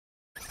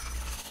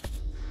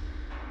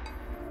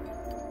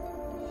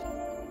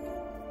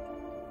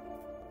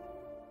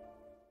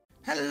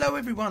Hello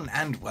everyone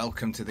and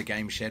welcome to the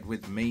Game Shed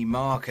with me,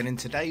 Mark, and in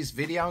today's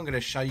video I'm going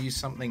to show you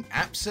something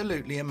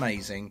absolutely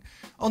amazing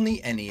on the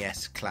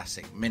NES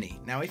Classic Mini.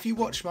 Now if you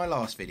watched my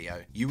last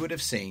video you would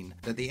have seen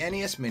that the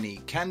NES Mini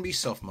can be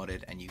soft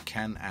modded and you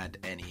can add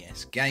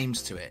NES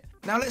games to it.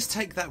 Now let's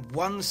take that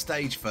one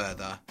stage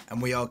further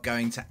and we are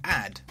going to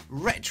add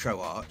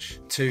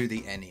RetroArch to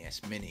the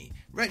NES Mini.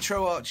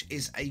 RetroArch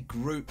is a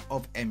group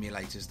of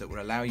emulators that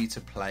will allow you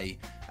to play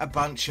a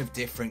bunch of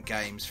different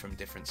games from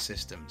different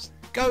systems.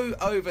 Go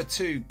over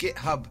to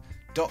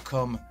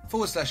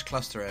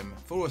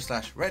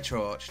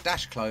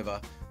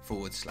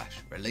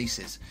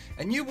github.com/clusterm/RetroArch-clover/releases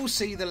and you will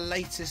see the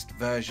latest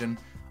version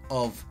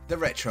of the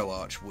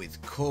RetroArch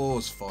with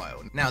cores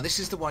file. Now this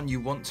is the one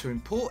you want to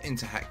import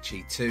into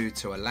Hakchi 2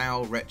 to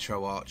allow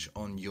RetroArch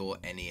on your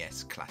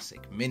NES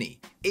Classic Mini.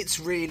 It's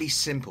really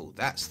simple,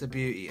 that's the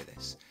beauty of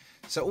this.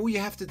 So all you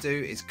have to do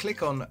is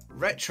click on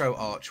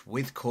RetroArch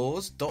with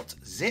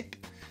cores.zip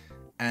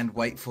and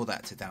wait for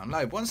that to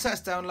download. Once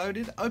that's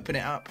downloaded, open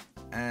it up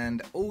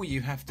and all you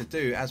have to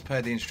do as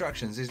per the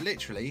instructions is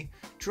literally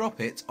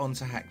drop it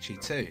onto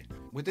Hakchi 2.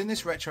 Within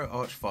this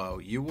RetroArch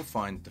file you will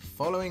find the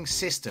following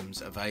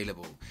systems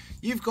available.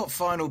 You've got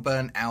Final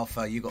Burn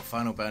Alpha, you've got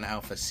Final Burn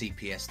Alpha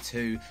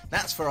CPS2,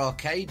 that's for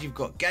arcade. You've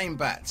got Game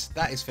Bats,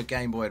 that is for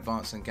Game Boy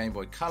Advance and Game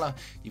Boy Color.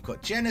 You've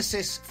got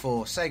Genesis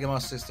for Sega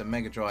Master System,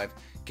 Mega Drive,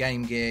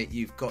 Game Gear.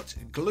 You've got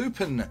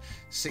Gloopen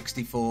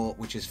 64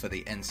 which is for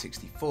the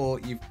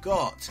N64. You've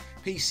got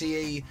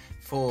PCE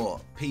for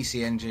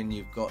PC Engine.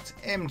 You've got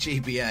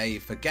MGBA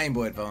for Game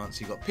Boy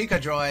Advance. You've got Pico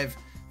Drive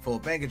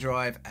for Mega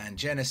Drive and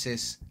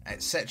Genesis,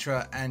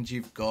 etc. And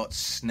you've got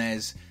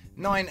SNES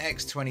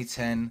 9X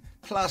 2010,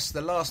 plus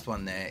the last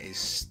one there is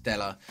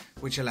Stella,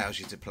 which allows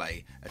you to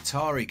play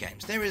Atari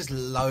games. There is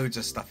loads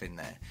of stuff in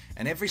there,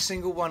 and every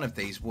single one of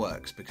these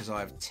works because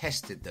I've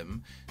tested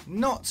them,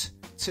 not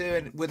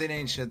to within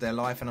an inch of their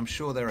life, and I'm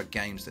sure there are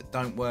games that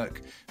don't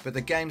work, but the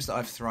games that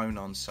I've thrown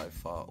on so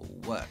far all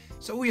work.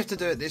 So all you have to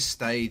do at this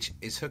stage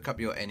is hook up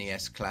your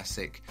NES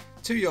Classic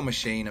to your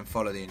machine and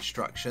follow the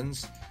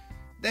instructions.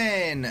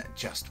 Then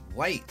just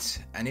wait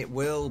and it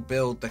will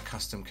build the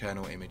custom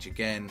kernel image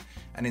again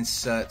and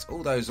insert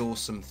all those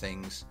awesome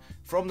things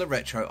from the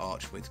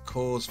RetroArch with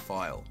cores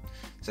file.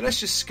 So let's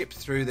just skip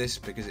through this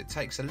because it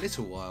takes a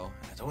little while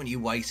and I don't want you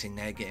waiting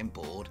there getting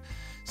bored.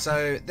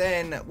 So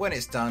then when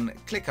it's done,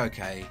 click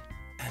OK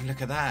and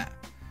look at that.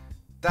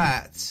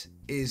 That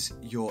is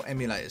your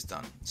emulators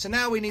done. So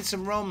now we need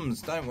some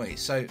ROMs, don't we?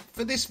 So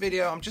for this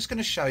video I'm just going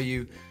to show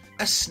you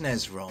a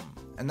SNES ROM,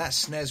 and that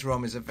SNES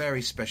ROM is a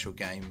very special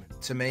game.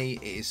 To me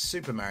it is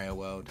Super Mario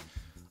World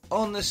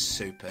on the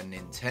Super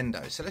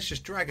Nintendo. So let's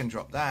just drag and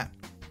drop that.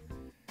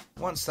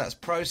 Once that's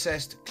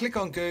processed, click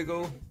on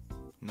Google,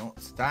 not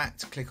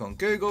that, click on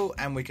Google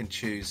and we can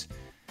choose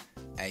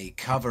a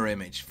cover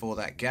image for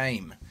that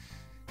game.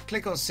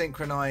 Click on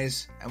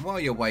Synchronize and while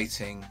you're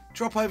waiting,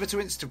 drop over to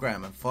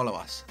Instagram and follow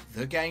us,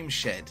 The Game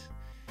Shed.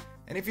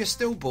 And if you're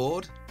still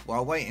bored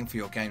while waiting for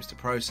your games to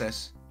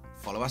process,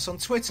 follow us on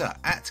Twitter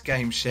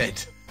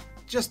 @GameShed.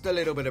 Just a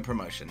little bit of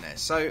promotion there.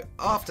 So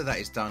after that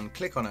is done,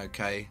 click on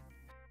OK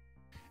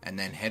and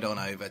then head on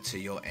over to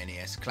your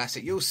NES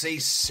Classic. You'll see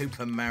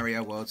Super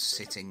Mario World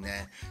sitting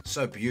there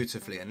so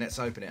beautifully, and let's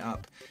open it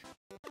up.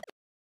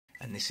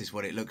 And this is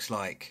what it looks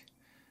like.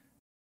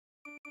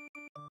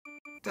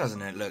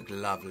 Doesn't it look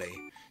lovely?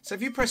 So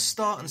if you press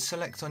start and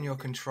select on your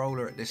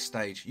controller at this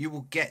stage, you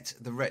will get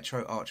the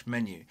RetroArch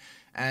menu,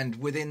 and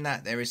within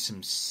that there is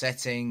some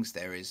settings.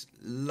 There is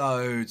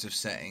loads of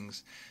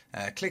settings.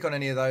 Click on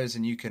any of those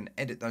and you can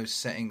edit those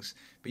settings,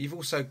 but you've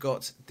also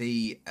got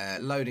the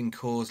loading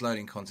cores,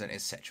 loading content,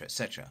 etc,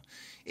 etc.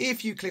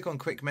 If you click on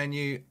quick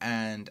menu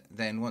and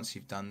then once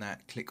you've done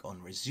that click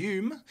on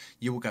resume,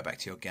 you will go back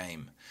to your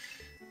game.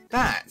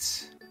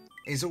 That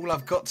is all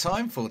I've got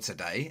time for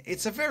today.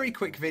 It's a very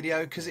quick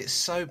video because it's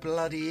so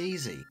bloody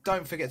easy.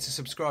 Don't forget to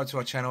subscribe to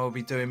our channel. I'll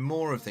be doing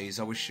more of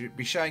these. I will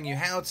be showing you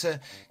how to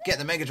get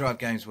the Mega Drive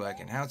games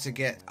working, how to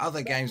get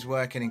other games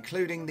working,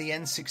 including the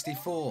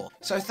N64.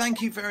 So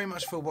thank you very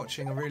much for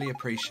watching. I really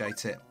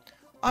appreciate it.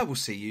 I will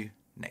see you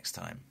next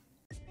time.